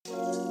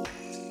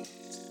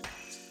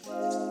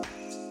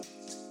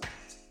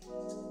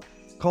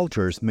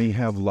Cultures may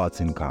have lots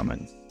in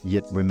common,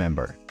 yet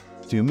remember,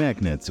 two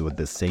magnets with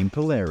the same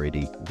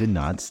polarity do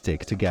not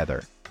stick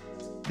together.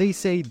 They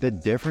say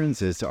that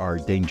differences are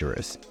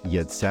dangerous,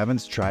 yet 7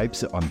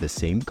 stripes on the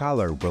same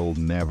color will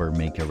never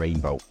make a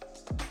rainbow.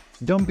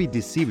 Don't be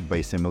deceived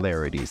by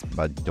similarities,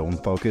 but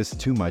don't focus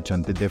too much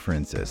on the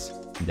differences.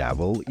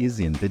 Devil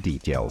is in the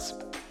details.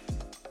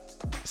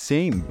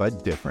 Same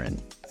but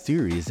different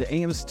series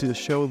aims to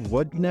show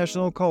what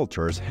national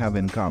cultures have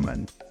in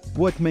common,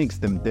 what makes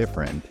them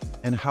different,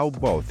 and how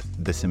both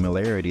the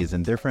similarities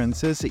and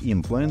differences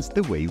influence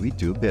the way we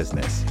do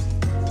business.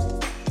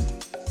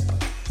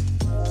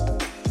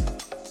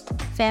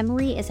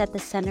 Family is at the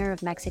center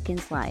of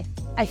Mexicans' life.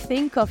 I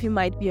think coffee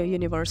might be a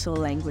universal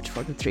language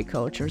for the 3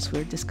 cultures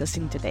we're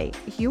discussing today.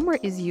 Humor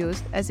is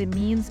used as a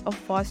means of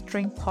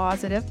fostering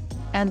positive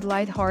and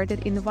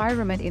lighthearted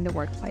environment in the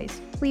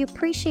workplace. We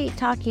appreciate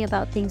talking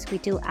about things we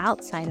do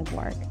outside of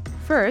work.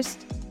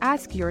 First,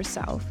 ask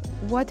yourself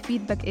what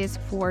feedback is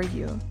for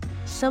you.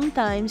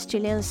 Sometimes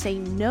Chileans say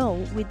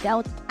no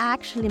without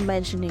actually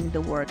mentioning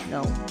the word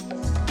no.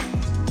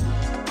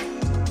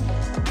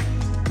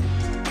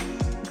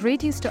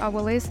 Greetings to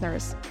our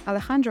listeners.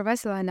 Alejandra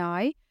Vesela and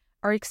I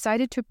are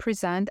excited to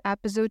present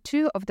episode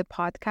 2 of the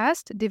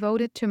podcast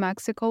devoted to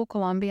Mexico,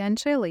 Colombia, and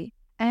Chile.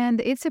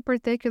 And it's a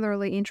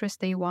particularly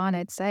interesting one,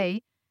 I'd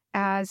say,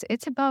 as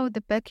it's about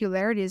the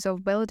peculiarities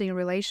of building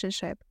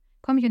relationship,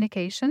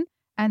 communication,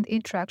 and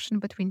interaction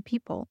between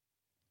people.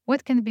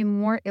 What can be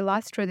more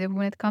illustrative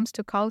when it comes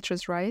to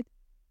cultures, right?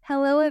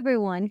 Hello,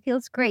 everyone.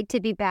 Feels great to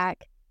be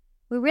back.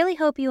 We really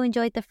hope you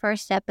enjoyed the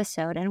first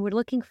episode, and we're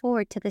looking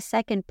forward to the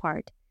second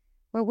part,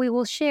 where we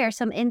will share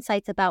some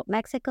insights about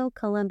Mexico,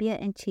 Colombia,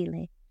 and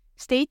Chile.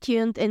 Stay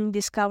tuned and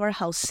discover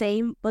how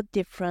same but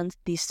different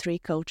these 3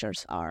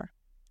 cultures are.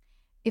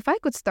 If I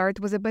could start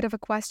with a bit of a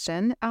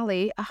question,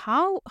 Ali,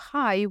 how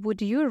high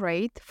would you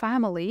rate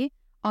family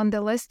on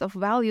the list of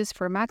values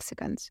for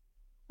Mexicans?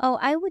 Oh,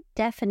 I would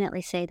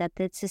definitely say that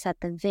this is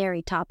at the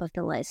very top of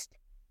the list.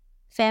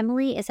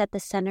 Family is at the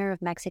center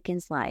of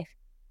Mexicans' life,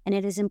 and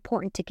it is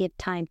important to give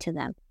time to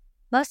them.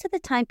 Most of the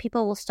time,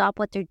 people will stop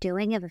what they're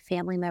doing if a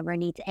family member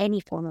needs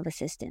any form of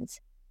assistance.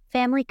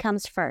 Family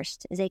comes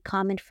first is a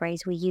common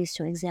phrase we use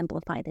to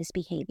exemplify this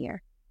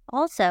behavior.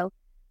 Also,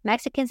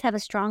 Mexicans have a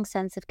strong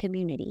sense of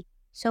community,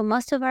 so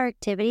most of our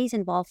activities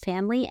involve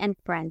family and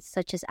friends,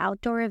 such as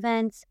outdoor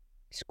events,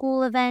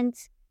 school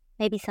events,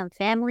 maybe some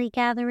family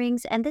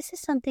gatherings, and this is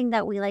something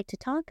that we like to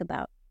talk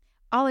about.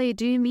 Ali,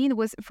 do you mean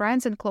with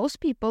friends and close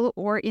people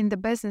or in the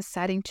business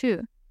setting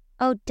too?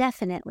 Oh,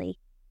 definitely.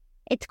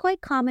 It's quite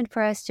common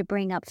for us to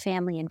bring up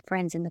family and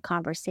friends in the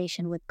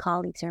conversation with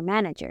colleagues or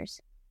managers.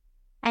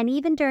 And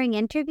even during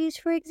interviews,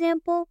 for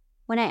example,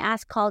 when I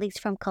ask colleagues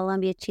from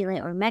Colombia,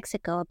 Chile, or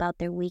Mexico about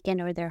their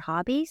weekend or their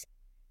hobbies,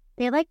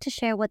 they like to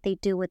share what they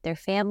do with their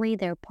family,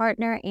 their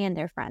partner, and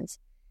their friends.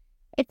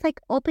 It's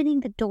like opening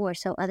the door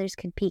so others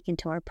can peek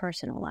into our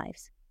personal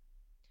lives.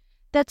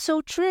 That's so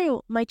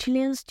true. My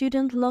Chilean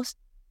student loves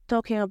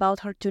talking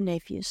about her 2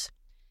 nephews.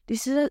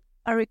 This is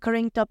a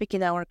recurring topic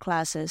in our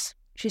classes.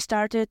 She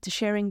started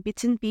sharing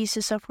bits and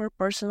pieces of her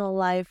personal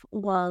life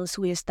once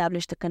we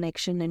established a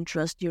connection and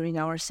trust during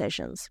our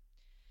sessions.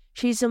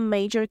 She's a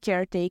major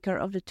caretaker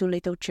of the 2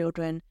 little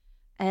children,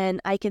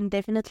 and I can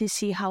definitely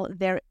see how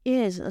there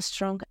is a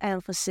strong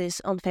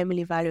emphasis on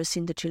family values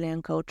in the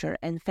Chilean culture,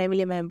 and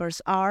family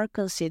members are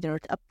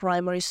considered a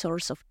primary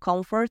source of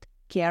comfort,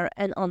 care,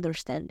 and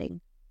understanding.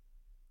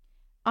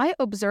 I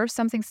observed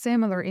something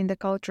similar in the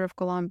culture of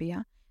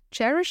Colombia.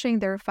 Cherishing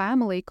their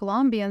family,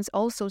 Colombians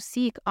also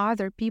seek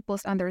other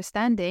people's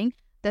understanding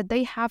that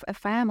they have a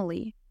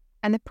family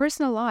and a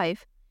personal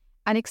life,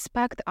 and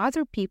expect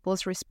other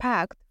people's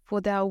respect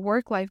for their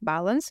work-life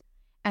balance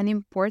and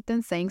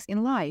important things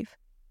in life.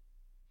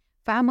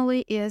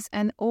 Family is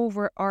an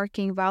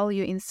overarching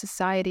value in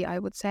society, I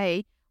would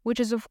say, which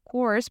is of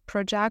course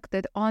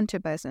projected onto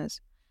business.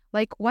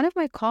 Like one of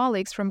my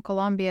colleagues from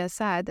Colombia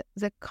said,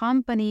 the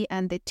company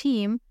and the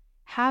team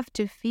have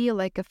to feel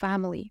like a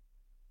family.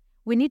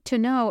 We need to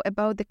know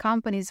about the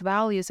company's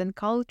values and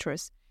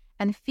cultures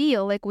and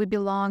feel like we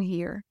belong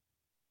here.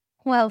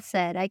 Well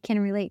said. I can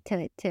relate to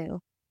it too.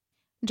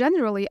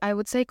 Generally, I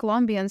would say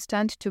Colombians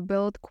tend to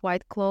build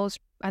quite close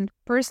and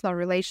personal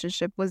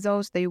relationship with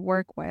those they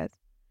work with.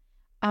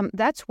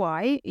 That's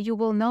why you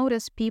will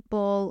notice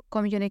people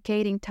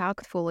communicating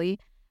tactfully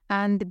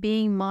and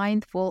being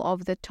mindful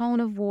of the tone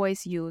of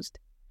voice used.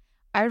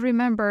 I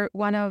remember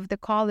one of the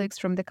colleagues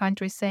from the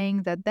country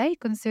saying that they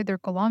consider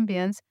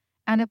Colombians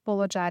an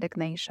apologetic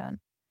nation.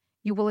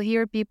 You will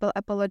hear people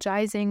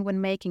apologizing when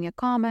making a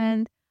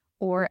comment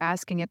or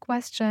asking a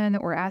question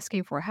or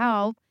asking for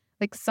help,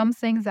 like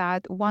something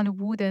that one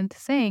wouldn't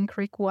think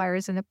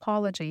requires an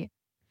apology.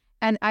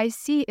 And I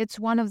see it's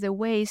one of the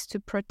ways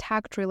to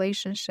protect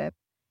relationship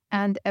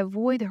and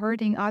avoid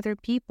hurting other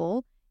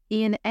people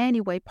in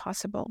any way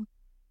possible.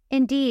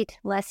 Indeed,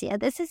 Lesia,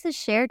 this is a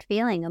shared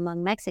feeling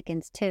among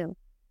Mexicans too.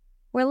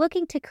 We're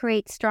looking to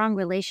create strong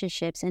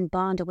relationships and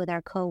bond with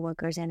our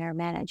coworkers and our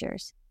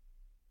managers.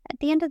 At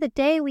the end of the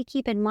day, we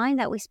keep in mind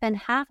that we spend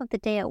half of the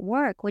day at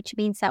work, which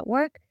means that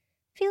work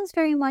feels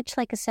very much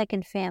like a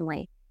second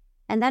family.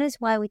 And that is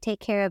why we take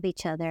care of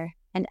each other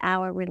and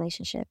our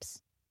relationships.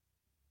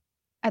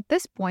 At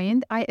this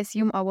point, I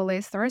assume our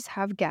listeners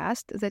have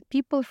guessed that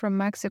people from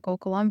Mexico,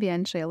 Colombia,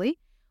 and Chile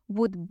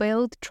would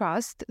build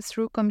trust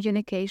through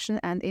communication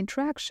and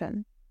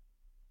interaction.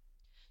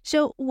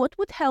 So, what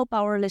would help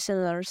our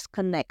listeners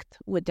connect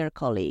with their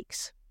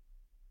colleagues?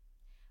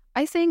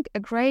 I think a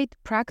great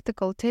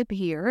practical tip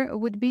here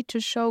would be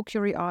to show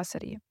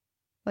curiosity.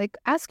 Like,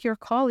 ask your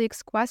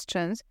colleagues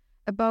questions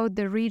about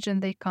the region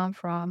they come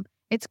from,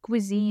 its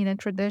cuisine and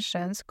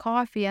traditions,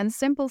 coffee, and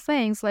simple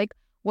things like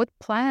what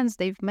plans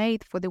they've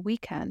made for the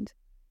weekend.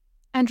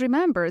 And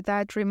remember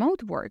that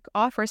remote work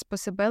offers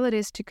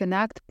possibilities to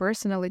connect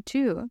personally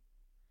too.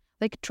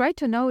 Like, try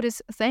to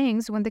notice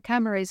things when the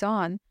camera is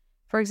on.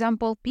 For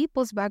example,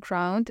 people's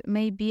background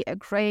may be a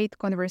great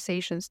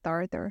conversation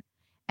starter,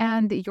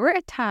 and your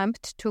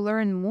attempt to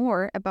learn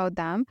more about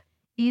them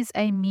is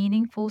a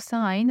meaningful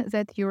sign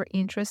that you're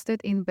interested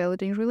in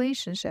building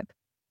relationship.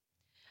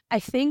 I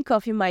think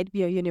coffee might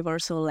be a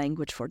universal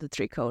language for the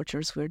three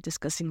cultures we're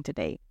discussing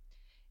today.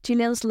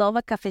 Chileans love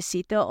a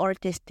cafecito or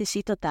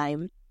tecito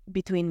time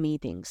between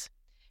meetings.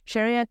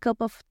 Sharing a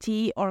cup of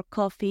tea or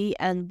coffee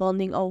and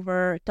bonding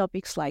over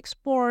topics like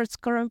sports,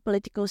 current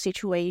political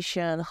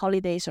situation,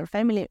 holidays, or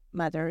family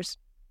matters,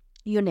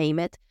 you name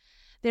it,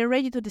 they're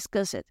ready to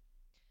discuss it.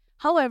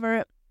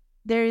 However,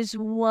 there is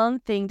one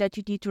thing that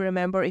you need to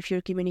remember if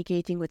you're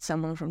communicating with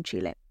someone from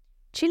Chile.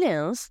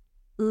 Chileans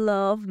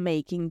love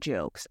making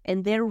jokes,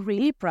 and they're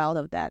really proud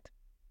of that.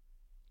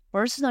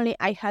 Personally,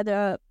 I had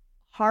a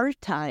hard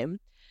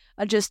time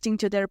adjusting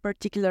to their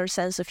particular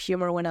sense of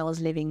humor when I was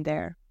living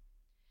there.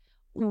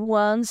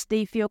 Once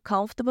they feel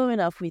comfortable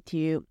enough with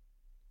you,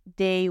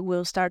 they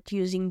will start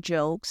using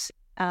jokes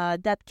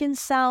that can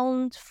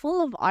sound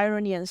full of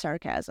irony and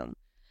sarcasm.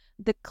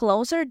 The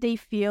closer they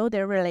feel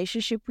their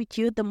relationship with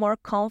you, the more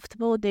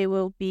comfortable they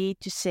will be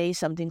to say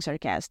something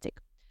sarcastic.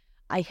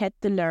 I had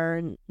to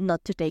learn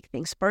not to take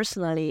things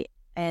personally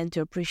and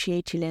to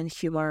appreciate Chilean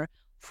humor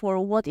for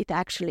what it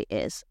actually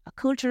is, a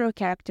cultural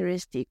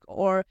characteristic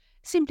or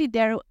simply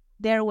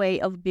their way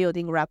of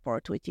building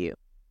rapport with you.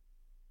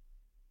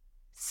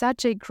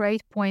 Such a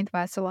great point,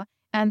 Vesela.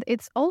 And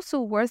it's also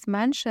worth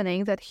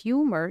mentioning that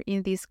humor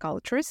in these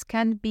cultures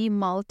can be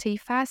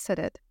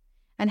multifaceted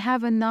and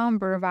have a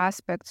number of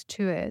aspects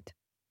to it.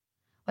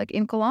 Like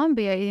in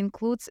Colombia, it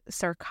includes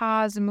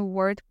sarcasm,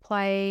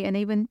 wordplay, and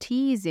even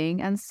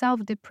teasing and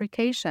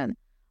self-deprecation,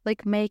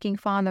 like making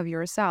fun of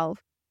yourself.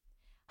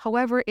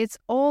 However, it's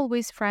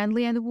always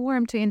friendly and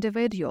warm to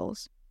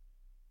individuals.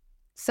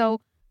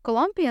 So,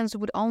 Colombians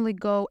would only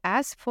go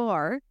as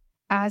far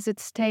as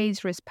it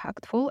stays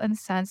respectful and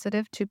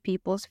sensitive to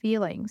people's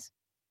feelings.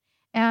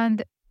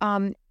 And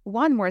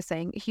one more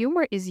thing,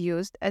 humor is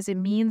used as a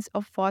means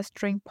of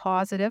fostering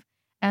positive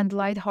and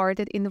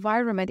lighthearted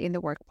environment in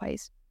the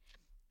workplace.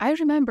 I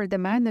remember the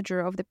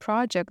manager of the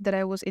project that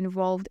I was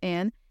involved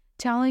in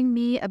telling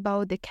me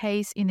about the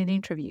case in an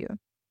interview.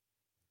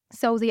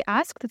 So they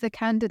asked the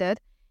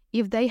candidate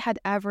if they had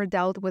ever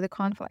dealt with a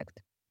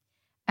conflict.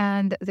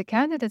 And the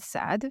candidate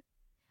said,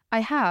 "I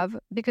have,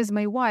 because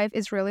my wife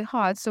is really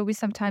hot, so we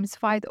sometimes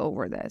fight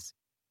over this."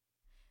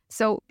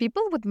 So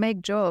people would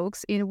make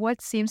jokes in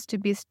what seems to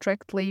be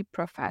strictly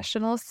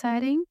professional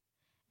setting,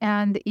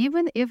 and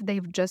even if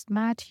they've just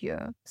met you.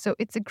 So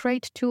it's a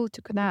great tool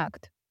to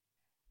connect.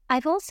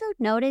 I've also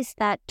noticed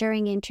that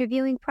during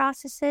interviewing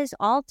processes,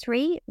 all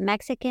three,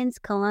 Mexicans,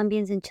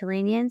 Colombians, and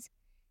Chileans,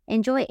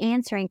 enjoy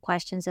answering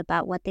questions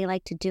about what they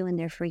like to do in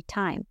their free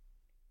time,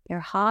 their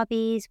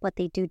hobbies, what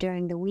they do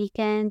during the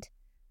weekend,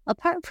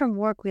 apart from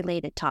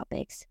work-related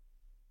topics.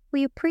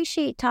 We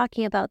appreciate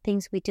talking about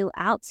things we do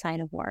outside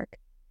of work.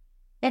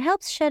 It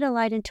helps shed a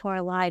light into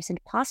our lives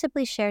and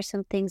possibly share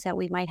some things that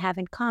we might have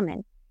in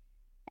common.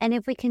 And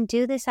if we can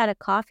do this at a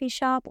coffee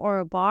shop or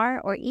a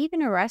bar or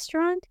even a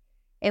restaurant,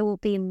 it will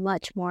be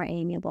much more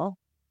amiable.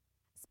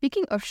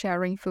 Speaking of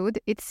sharing food,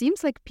 it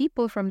seems like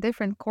people from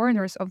different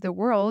corners of the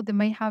world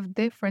may have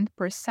different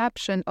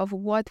perception of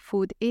what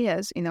food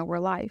is in our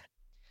life.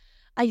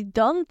 I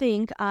don't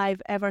think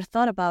I've ever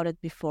thought about it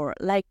before.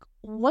 Like,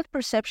 what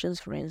perceptions,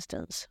 for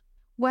instance?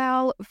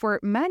 Well, for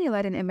many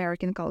Latin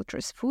American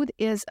cultures, food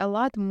is a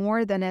lot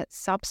more than a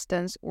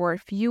substance or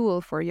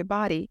fuel for your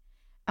body.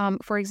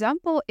 For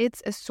example,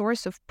 it's a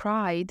source of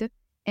pride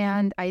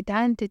and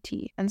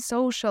identity and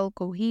social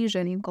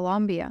cohesion in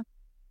Colombia.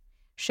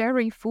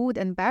 Sharing food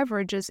and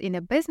beverages in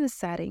a business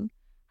setting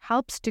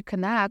helps to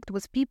connect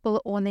with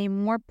people on a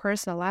more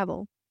personal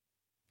level.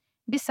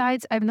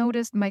 Besides, I've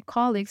noticed my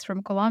colleagues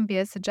from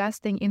Colombia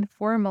suggesting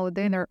informal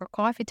dinner or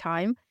coffee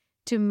time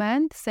to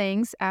mend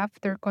things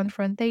after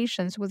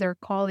confrontations with their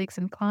colleagues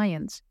and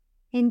clients.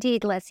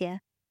 Indeed, Lesia.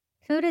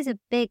 Food is a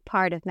big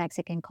part of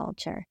Mexican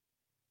culture.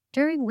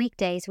 During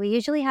weekdays, we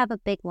usually have a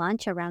big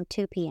lunch around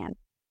 2 p.m.,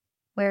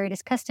 where it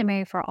is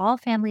customary for all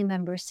family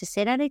members to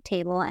sit at a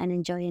table and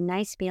enjoy a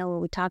nice meal where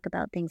we talk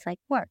about things like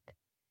work.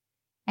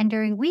 And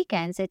during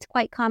weekends, it's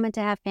quite common to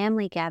have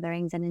family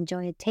gatherings and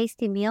enjoy a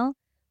tasty meal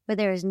where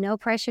there is no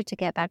pressure to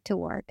get back to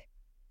work.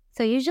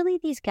 So usually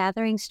these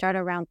gatherings start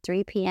around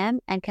 3 p.m.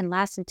 and can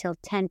last until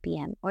 10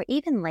 p.m. or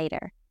even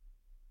later.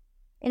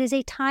 It is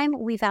a time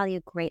we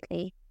value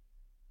greatly.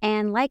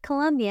 And like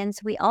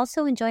Colombians, we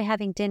also enjoy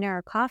having dinner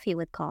or coffee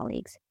with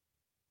colleagues.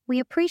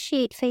 We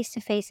appreciate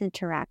face-to-face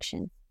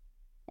interaction.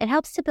 It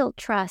helps to build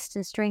trust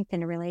and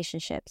strengthen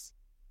relationships.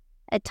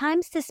 At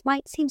times, this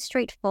might seem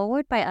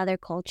straightforward by other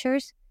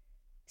cultures.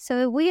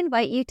 So if we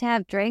invite you to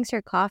have drinks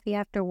or coffee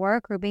after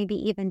work or maybe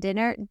even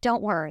dinner,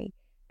 don't worry.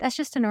 That's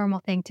just a normal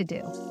thing to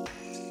do.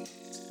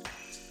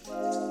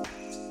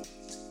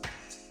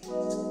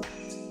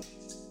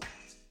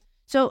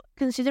 So,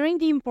 considering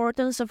the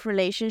importance of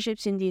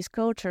relationships in these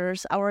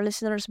cultures, our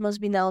listeners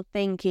must be now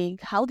thinking,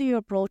 how do you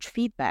approach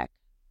feedback?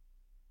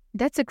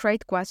 That's a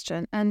great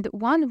question, and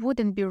one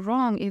wouldn't be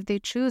wrong if they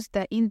choose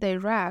the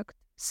indirect,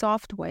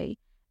 soft way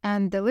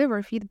and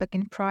deliver feedback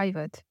in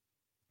private.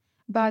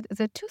 But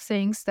the two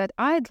things that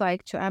I'd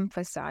like to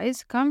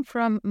emphasize come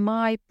from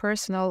my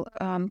personal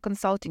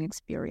consulting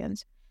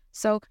experience.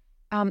 So,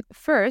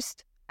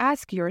 first,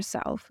 ask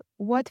yourself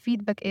what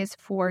feedback is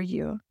for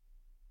you.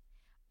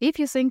 If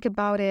you think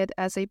about it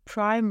as a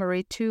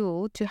primary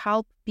tool to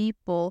help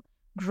people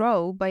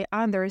grow by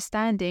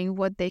understanding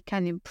what they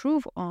can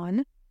improve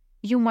on,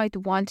 you might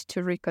want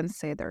to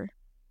reconsider.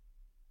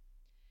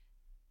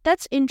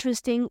 That's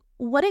interesting.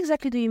 What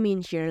exactly do you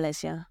mean here,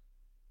 Lesia?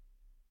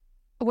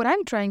 What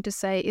I'm trying to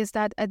say is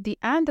that at the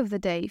end of the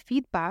day,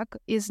 feedback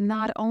is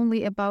not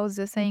only about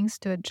the things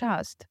to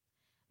adjust,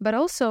 but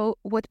also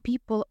what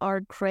people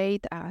are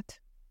great at.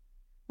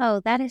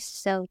 Oh, that is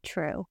so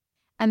true.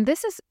 And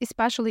this is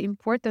especially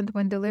important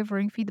when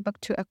delivering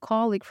feedback to a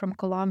colleague from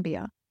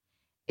Colombia.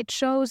 It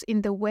shows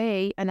in the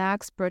way an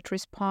expert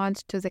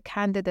responds to the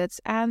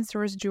candidate's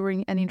answers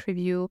during an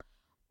interview,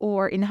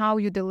 or in how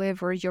you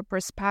deliver your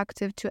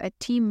perspective to a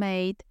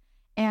teammate,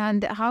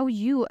 and how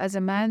you as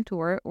a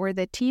mentor or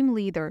the team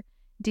leader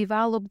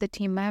develop the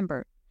team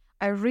member.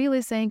 I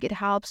really think it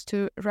helps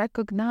to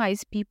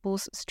recognize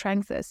people's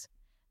strengths,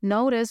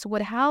 notice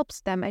what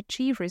helps them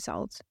achieve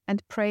results,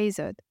 and praise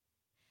it.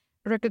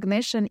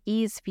 Recognition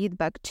is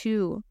feedback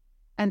too,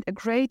 and a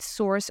great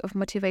source of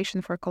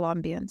motivation for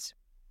Colombians.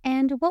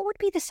 And what would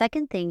be the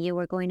second thing you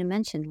were going to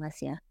mention,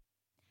 Lesia?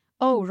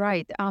 Oh,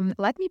 right.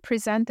 Let me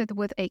present it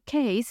with a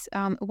case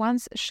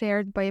once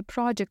shared by a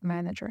project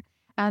manager,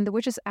 and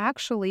which is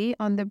actually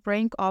on the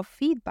brink of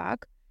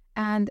feedback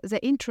and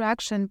the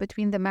interaction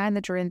between the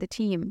manager and the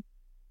team.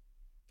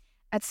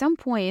 At some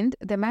point,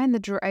 the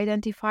manager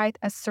identified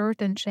a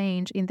certain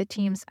change in the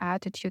team's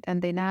attitude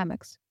and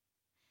dynamics.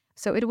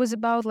 So it was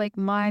about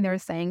minor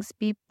things.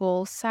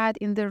 People sat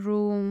in the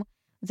room,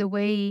 the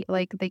way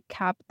they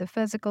kept the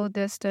physical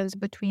distance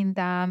between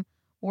them,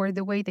 or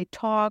the way they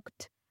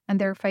talked, and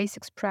their face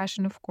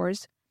expression, of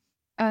course.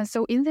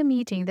 So in the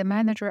meeting, the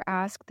manager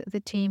asked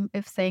the team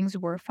if things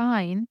were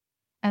fine,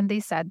 and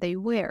they said they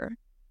were.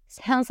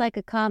 Sounds like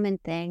a common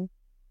thing.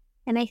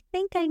 And I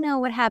think I know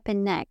what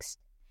happened next.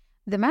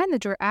 The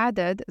manager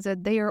added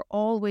that they are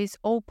always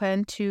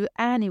open to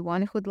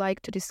anyone who'd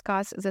like to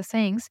discuss the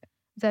things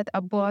that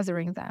are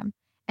bothering them.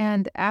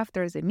 And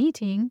after the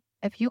meeting,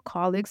 a few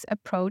colleagues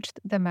approached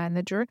the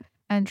manager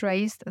and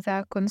raised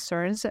their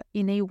concerns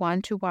in a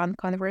one-to-one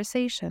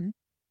conversation.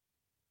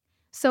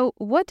 So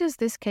what does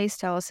this case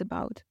tell us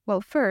about?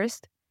 Well,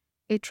 first,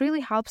 it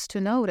really helps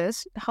to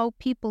notice how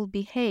people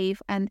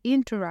behave and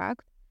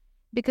interact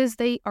because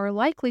they are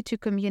likely to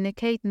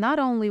communicate not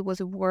only with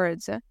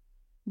words,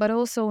 but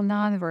also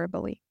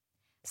non-verbally.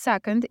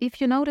 Second, if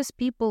you notice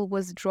people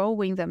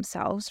withdrawing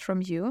themselves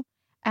from you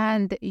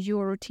and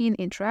your routine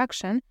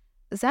interaction,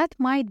 that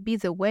might be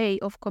the way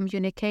of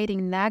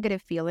communicating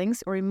negative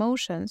feelings or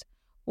emotions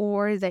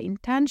or the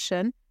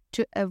intention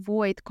to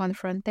avoid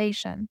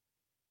confrontation.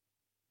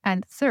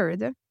 And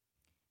third,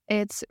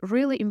 it's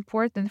really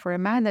important for a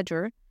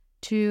manager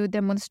to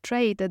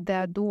demonstrate that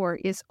their door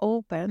is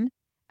open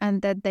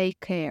and that they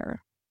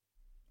care.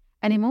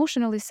 An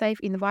emotionally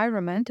safe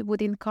environment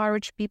would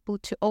encourage people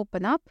to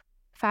open up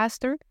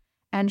faster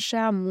and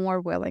share more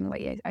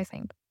willingly, I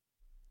think.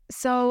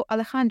 So,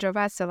 Alejandra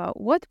Vesela,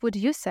 what would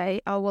you say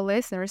our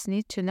listeners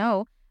need to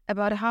know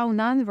about how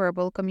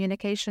nonverbal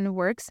communication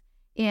works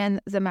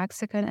in the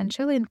Mexican and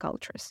Chilean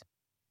cultures?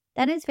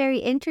 That is very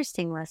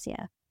interesting,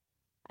 Lesia.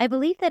 I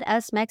believe that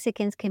us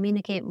Mexicans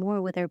communicate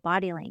more with our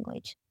body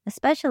language,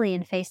 especially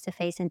in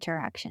face-to-face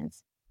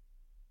interactions.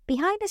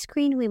 Behind a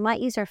screen, we might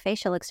use our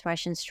facial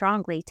expressions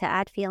strongly to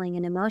add feeling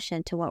and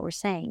emotion to what we're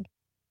saying.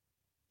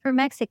 For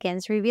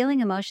Mexicans, revealing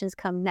emotions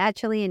come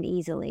naturally and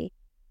easily.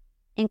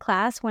 In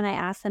class, when I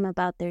ask them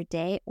about their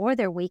day or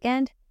their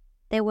weekend,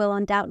 they will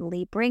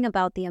undoubtedly bring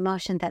about the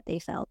emotion that they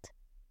felt.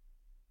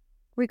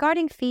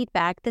 Regarding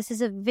feedback, this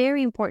is a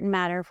very important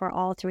matter for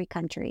all three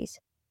countries.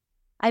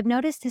 I've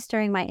noticed this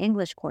during my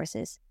English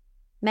courses.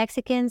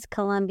 Mexicans,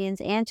 Colombians,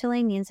 and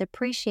Chileans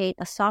appreciate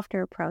a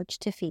softer approach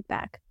to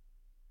feedback.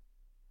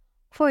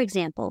 For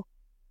example,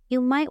 you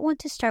might want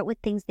to start with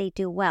things they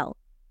do well,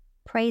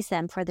 praise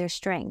them for their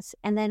strengths,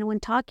 and then when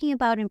talking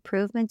about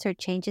improvements or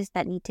changes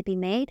that need to be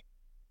made,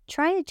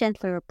 try a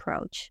gentler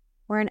approach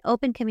where an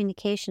open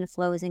communication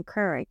flow is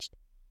encouraged,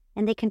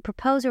 and they can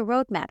propose a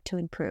roadmap to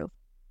improve,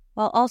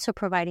 while also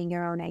providing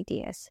your own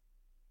ideas.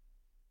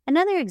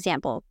 Another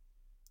example,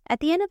 at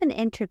the end of an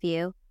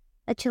interview,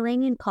 a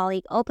Chilean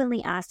colleague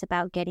openly asked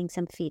about getting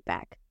some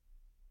feedback.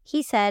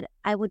 He said,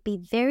 "I would be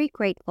very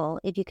grateful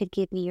if you could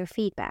give me your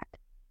feedback."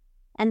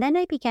 And then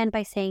I began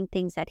by saying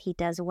things that he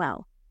does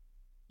well,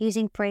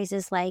 using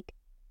phrases like,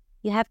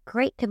 "You have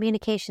great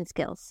communication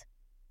skills.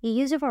 You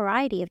use a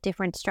variety of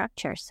different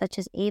structures, such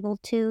as able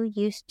to,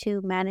 used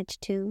to, manage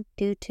to,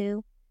 due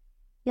to.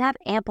 You have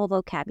ample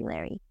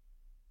vocabulary.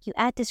 You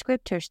add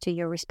descriptors to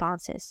your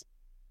responses."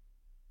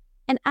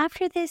 And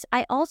after this,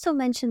 I also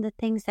mentioned the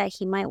things that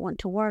he might want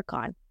to work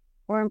on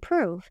or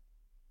improve.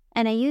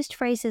 And I used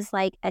phrases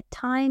like, "At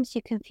times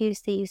you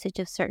confuse the usage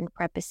of certain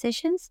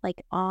prepositions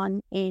like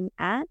on, in,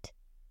 at.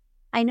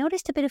 I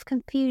noticed a bit of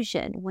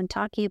confusion when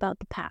talking about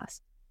the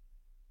past.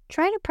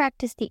 Try to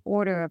practice the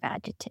order of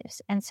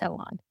adjectives," and so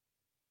on.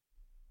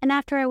 And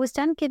after I was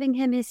done giving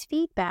him his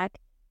feedback,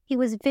 he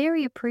was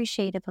very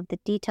appreciative of the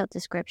detailed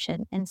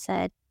description and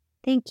said,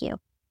 "Thank you.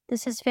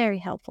 This is very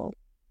helpful."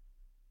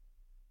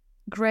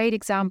 Great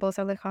examples,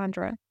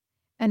 Alejandra.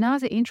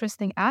 Another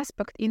interesting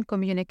aspect in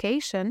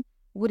communication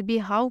would be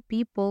how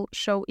people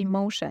show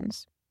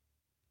emotions.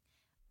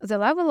 The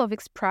level of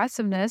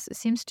expressiveness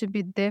seems to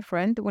be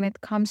different when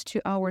it comes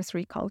to our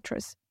three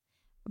cultures.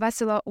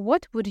 Vesela,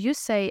 what would you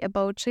say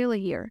about Chile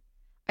here?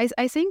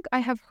 I think I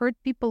have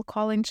heard people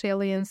calling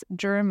Chileans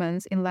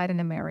Germans in Latin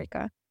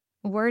America.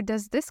 Where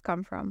does this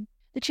come from?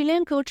 The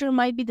Chilean culture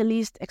might be the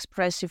least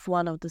expressive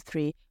one of the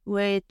three,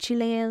 with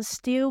Chileans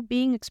still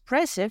being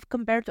expressive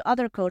compared to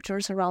other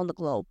cultures around the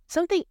globe.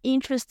 Something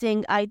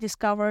interesting I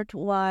discovered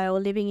while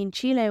living in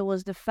Chile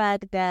was the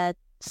fact that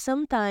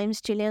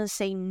sometimes Chileans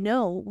say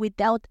no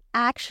without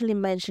actually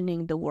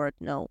mentioning the word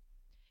no.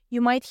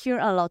 You might hear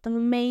a lot of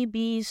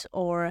maybes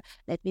or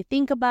 "let me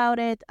think about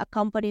it,"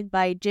 accompanied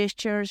by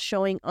gestures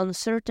showing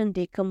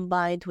uncertainty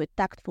combined with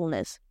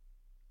tactfulness.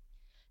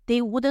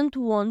 They wouldn't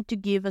want to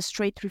give a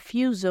straight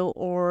refusal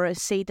or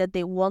say that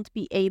they won't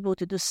be able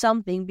to do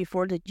something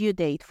before the due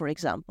date, for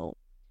example.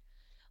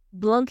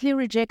 Bluntly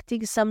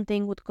rejecting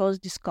something would cause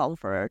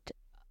discomfort.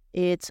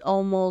 It's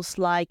almost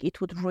like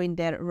it would ruin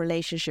their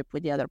relationship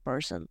with the other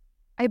person.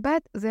 I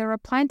bet there are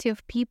plenty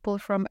of people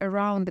from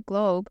around the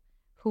globe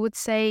who would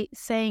say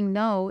saying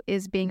no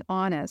is being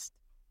honest.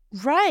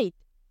 Right.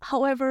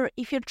 However,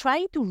 if you're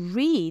trying to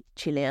read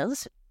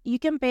Chileans, you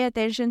can pay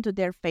attention to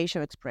their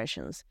facial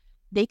expressions.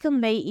 They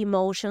convey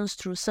emotions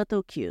through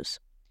subtle cues.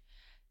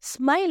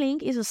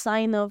 Smiling is a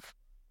sign of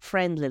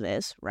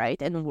friendliness,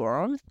 right, and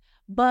warmth,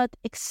 but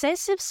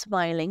excessive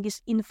smiling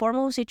in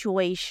formal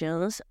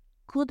situations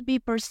could be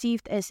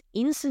perceived as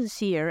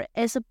insincere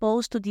as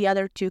opposed to the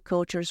other two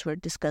cultures we're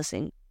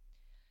discussing.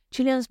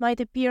 Chileans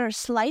might appear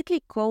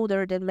slightly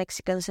colder than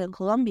Mexicans and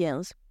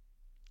Colombians,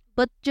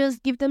 but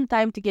just give them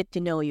time to get to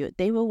know you.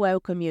 They will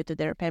welcome you to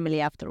their family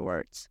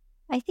afterwards.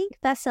 I think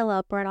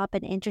Vesela brought up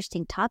an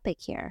interesting topic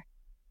here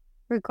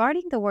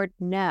regarding the word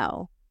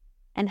no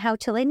and how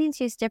Chileans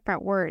use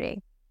different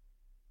wording.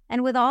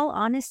 And with all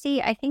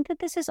honesty, I think that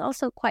this is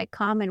also quite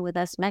common with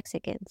us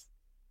Mexicans.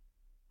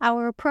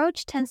 Our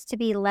approach tends to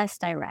be less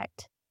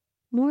direct,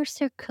 more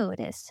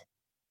circuitous.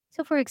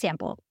 So for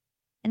example,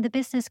 in the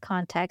business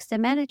context, a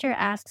manager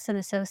asks an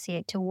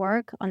associate to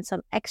work on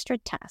some extra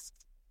tasks.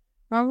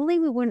 Normally,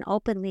 we wouldn't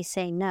openly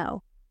say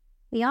no.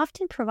 We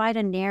often provide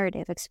a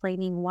narrative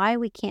explaining why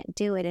we can't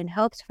do it in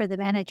hopes for the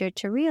manager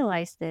to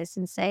realize this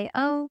and say,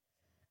 "Oh,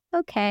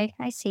 okay,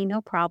 I see,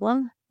 no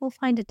problem. We'll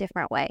find a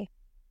different way."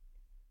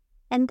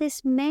 And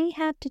this may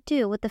have to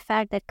do with the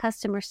fact that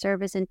customer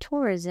service and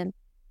tourism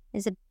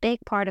is a big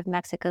part of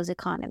Mexico's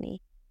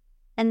economy.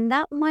 And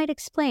that might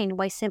explain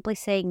why simply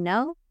saying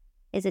no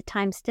is at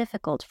times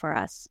difficult for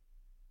us.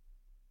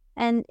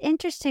 And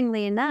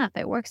interestingly enough,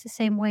 it works the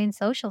same way in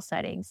social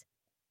settings.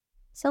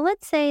 So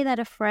let's say that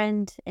a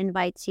friend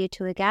invites you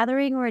to a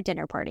gathering or a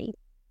dinner party.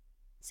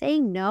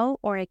 Saying no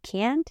or "I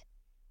can't"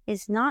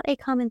 is not a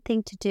common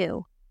thing to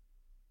do.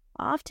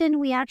 Often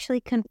we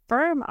actually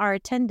confirm our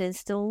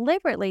attendance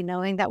deliberately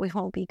knowing that we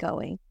won't be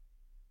going.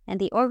 And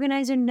the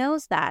organizer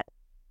knows that.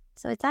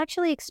 So it's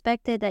actually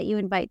expected that you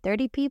invite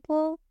 30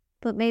 people,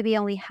 but maybe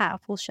only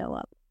half will show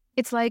up.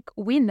 It's like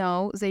we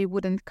know they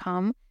wouldn't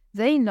come,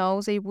 they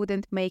know they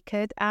wouldn't make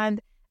it,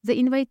 and the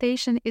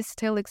invitation is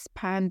still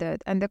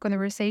expanded and the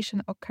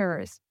conversation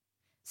occurs.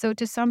 So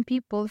to some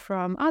people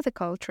from other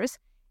cultures,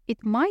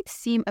 it might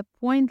seem a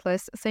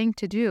pointless thing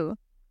to do,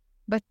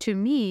 but to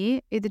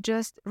me, it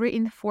just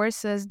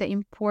reinforces the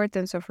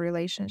importance of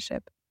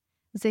relationship,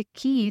 the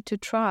key to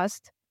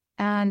trust,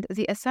 and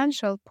the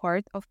essential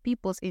part of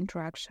people's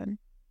interaction.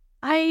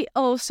 I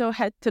also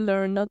had to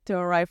learn not to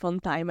arrive on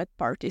time at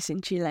parties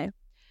in Chile.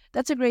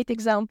 That's a great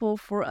example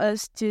for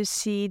us to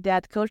see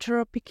that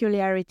cultural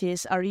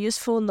peculiarities are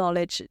useful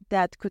knowledge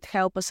that could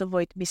help us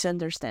avoid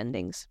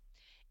misunderstandings,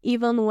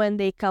 even when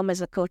they come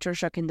as a culture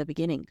shock in the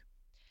beginning.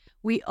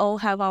 We all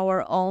have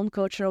our own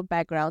cultural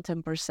background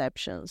and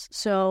perceptions.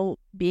 So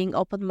being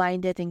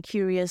open-minded and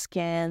curious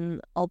can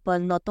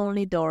open not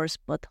only doors,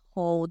 but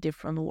whole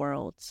different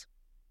worlds.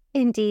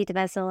 Indeed,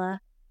 Vesela.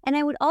 And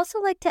I would also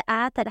like to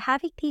add that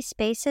having these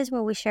spaces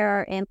where we share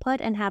our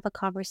input and have a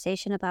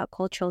conversation about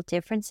cultural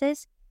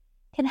differences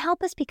can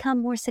help us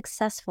become more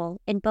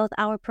successful in both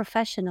our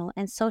professional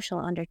and social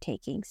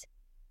undertakings,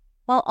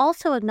 while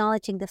also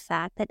acknowledging the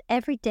fact that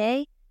every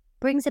day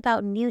brings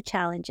about new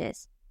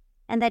challenges,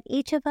 and that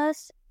each of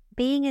us,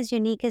 being as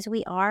unique as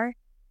we are,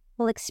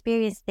 will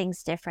experience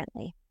things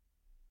differently.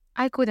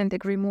 I couldn't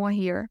agree more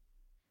here.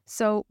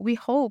 So we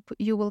hope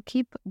you will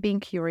keep being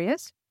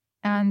curious,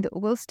 and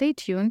we'll stay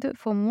tuned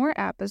for more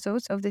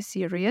episodes of the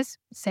series,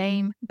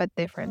 Same but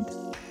Different.